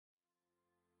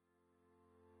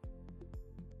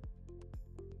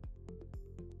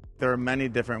There are many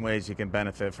different ways you can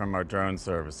benefit from our drone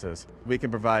services. We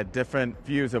can provide different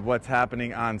views of what's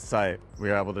happening on site. We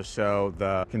are able to show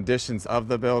the conditions of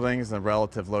the buildings and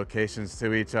relative locations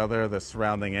to each other, the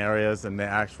surrounding areas, and the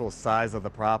actual size of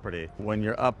the property. When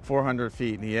you're up 400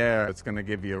 feet in the air, it's going to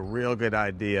give you a real good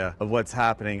idea of what's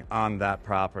happening on that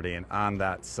property and on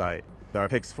that site. Our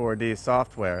Pix4D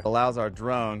software allows our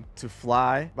drone to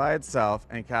fly by itself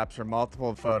and capture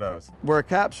multiple photos. We're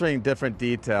capturing different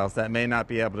details that may not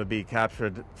be able to be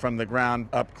captured from the ground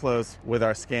up close with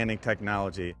our scanning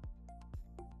technology.